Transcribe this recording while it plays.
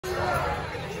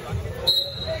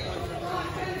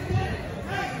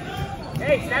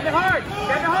Hey, snap it hard.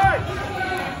 Snap it hard.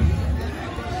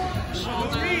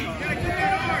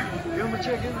 Give him a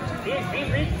check.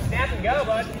 Phoenix, snap and go,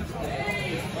 bud.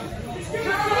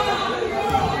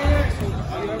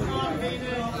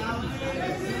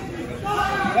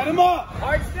 Set him up.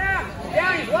 Hard snap.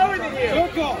 Down, he's lower than you.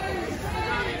 Circle.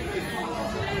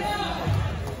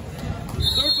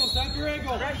 Circle, snap your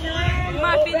ankle. Pressure in. Come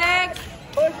on, Phoenix.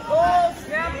 Push, pull,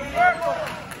 snap, circle.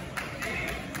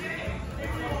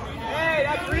 Hey,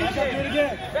 that's reaching. Do it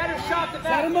again. Better shot than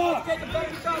that. Set him up. Take a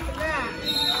better shot than that.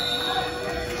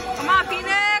 Come on,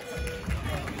 Phoenix.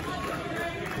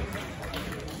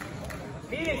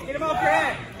 Phoenix, get him off your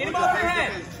head. Get him off your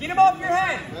head. Get him off your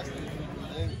head.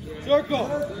 Circle.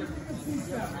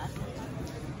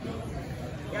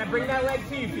 You gotta bring that leg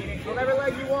to you, Phoenix. Whatever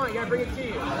leg you want, you gotta bring it to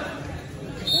you.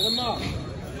 Set him up.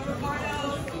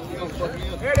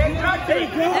 There it is. There you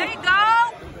go. There you go.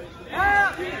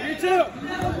 Out. You too.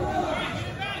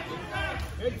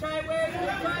 Good tight waist,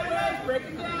 good tight waist. Break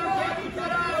it down. Get it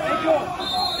cut out. Stay cool.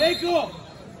 Stay cool.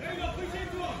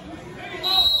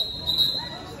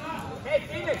 Hey,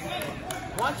 Phoenix.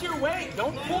 Watch your weight.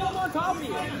 Don't pull him on top of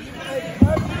you.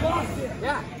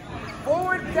 Yeah.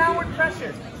 Forward, downward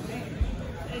pressure.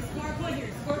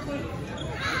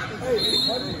 Hey,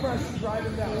 heavy pressure, drive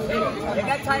him down. Hey, get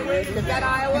that tight waist, get that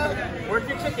Iowa. Work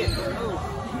your chicken.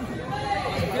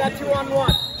 Do that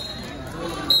 2-on-1.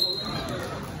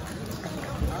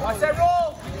 Watch that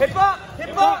roll. Hip up,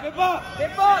 hip up, Hip up.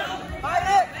 hip up. Hide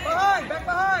it, behind, back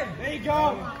behind. There you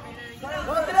go.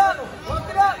 Walk it up, walk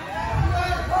it up.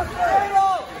 Straight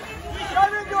roll.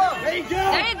 Drive into him. There you go.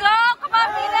 There you go. Come on,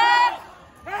 Phoenix.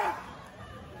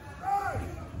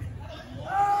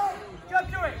 Jump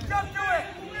to it, jump to it.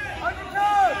 On your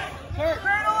toes.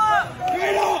 Cradle up.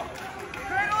 Cradle.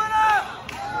 Cradle it up.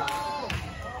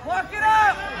 Walk it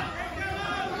up.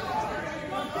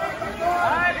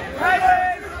 Alright, tight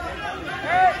waist.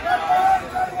 Hey, good work,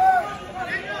 good work.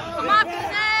 Come on,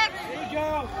 Phoenix. There you go.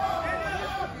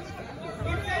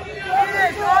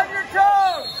 Phoenix, on your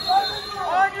toes.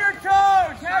 On your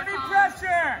toes. Heavy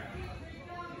pressure.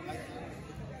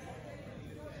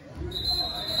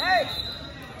 Hey,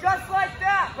 just like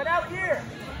that, but out here.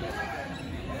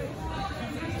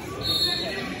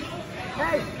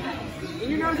 Hey, in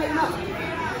your nose, ain't enough.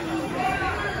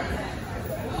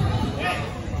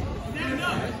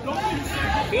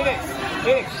 Phoenix,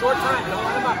 short time. Don't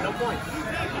run him up, no points.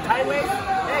 Tight waist.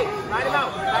 Hey, ride him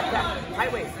out. Back tap.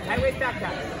 Tight waist, back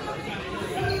tap.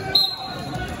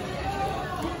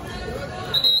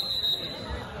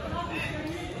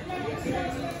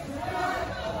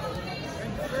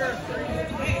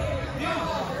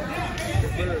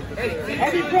 Hey,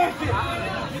 Heavy pressure.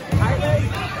 tight waist.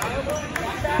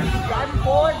 Drive him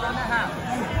forward, run that half.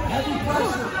 Heavy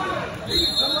pressure.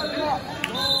 Don't let him up.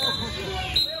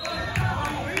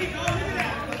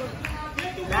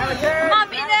 Come on,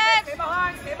 Phoenix.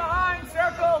 Stay behind,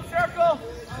 circle.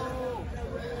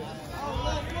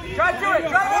 Try to do it.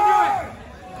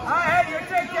 All right, hey,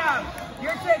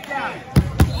 your takedown.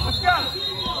 Let's go.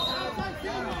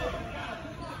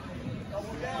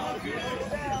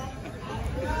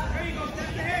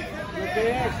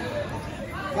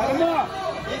 Cut him up.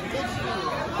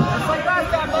 Just like last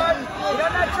time, bud. Get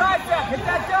on that tricep. Hit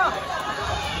that jump.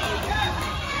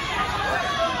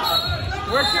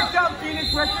 Work your jump, Phoenix.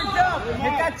 Work your jump.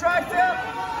 Hit that tricep.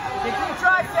 Hit your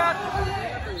tricep.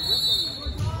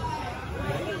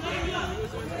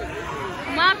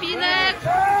 Come on, Phoenix.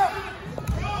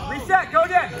 Reset. Go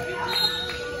again.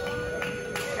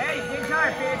 Hey, getting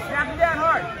tired, Phoenix. Snap him down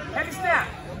hard. Heavy snap.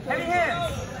 Heavy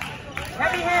hands.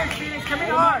 Heavy hands, Phoenix. Come in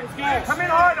hard. Come in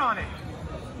hard on it.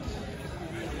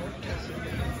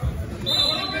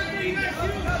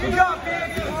 Good job,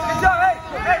 Phoenix. Good job.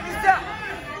 Hey, reset.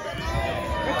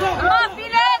 Come on,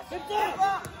 Phoenix. Hip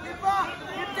up. Hip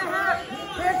to hip.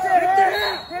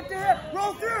 Hip to hip.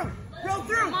 Roll through.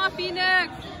 Come on, Phoenix.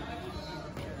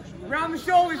 Around the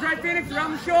shoulders, right, Phoenix?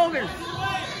 Around the shoulders.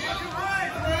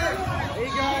 There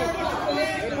you go.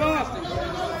 Hip up.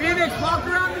 Phoenix, walk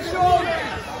around the shoulders.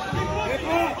 Hip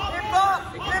up. Hip up,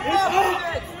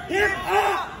 Phoenix. Hip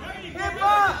up. Hip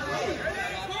up.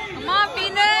 Come on,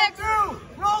 Phoenix.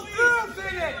 Roll through,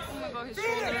 Phoenix.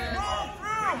 Phoenix, roll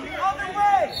through. The other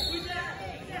way.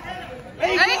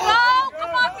 There you go.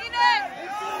 Come on, Phoenix.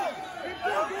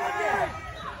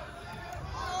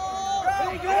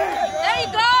 There you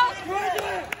go.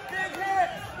 Big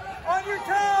hits. On your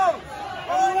toes.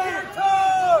 On your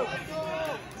toes.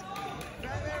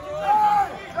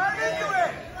 Right into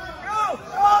it. Go.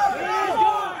 Come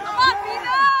on,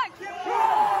 Phoenix.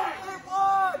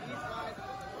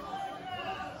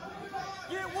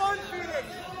 Get one, Phoenix.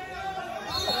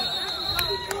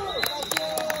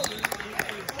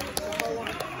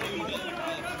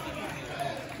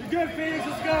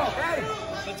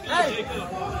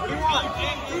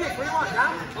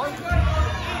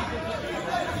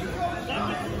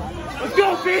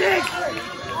 Phoenix!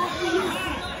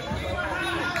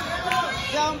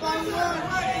 Down by 1.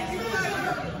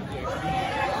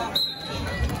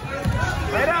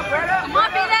 Right up, right up. Come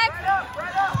on, Phoenix. Right up,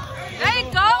 right up. There you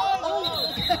go.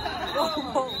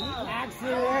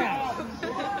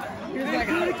 He's like,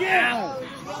 do it again.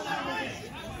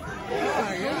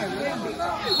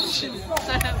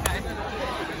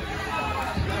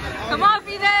 Come on,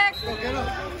 Phoenix. Go get him.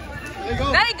 There you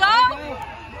go. There you go.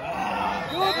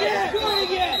 Do it again. Do it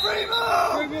again. Free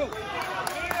move. Free move.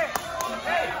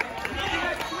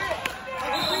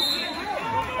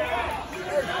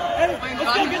 Hey, let's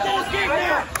go. Get that escape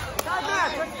now.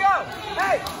 Let's go.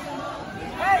 Hey.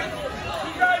 Hey.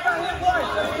 You guys got hit once.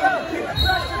 Let's go. Keep the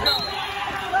pressure going.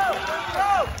 Go.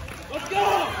 Go. Let's go.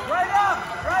 Right up.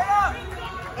 Right up.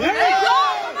 There There you you go. go.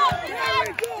 Come on,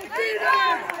 Phoenix. There you go.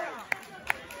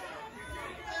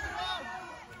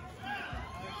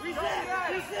 Reset.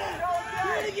 Reset. Go Do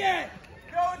it again.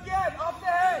 Go again. Off the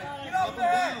head. Get off the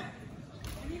head.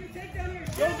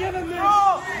 Go give him this. Go.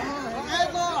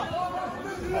 Headlock.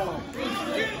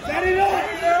 Set it up.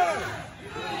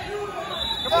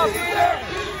 Come on, Peter.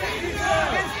 Big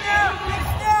snap. Big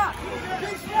snap.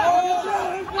 Big snap.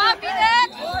 Come on, Phoenix.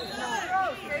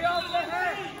 Stay off the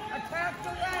head. Attack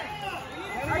the leg.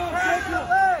 Attack the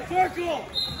leg. Circle.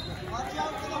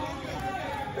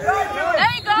 There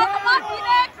you go. Come on,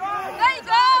 Phoenix. There you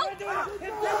go.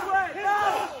 Hit this way. No.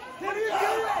 What are you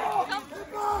doing?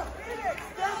 Come on. Phoenix,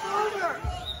 step over.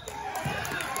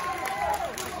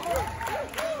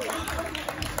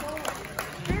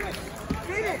 Phoenix.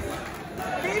 Phoenix.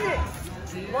 Phoenix.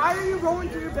 Why are you rolling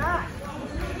to your back?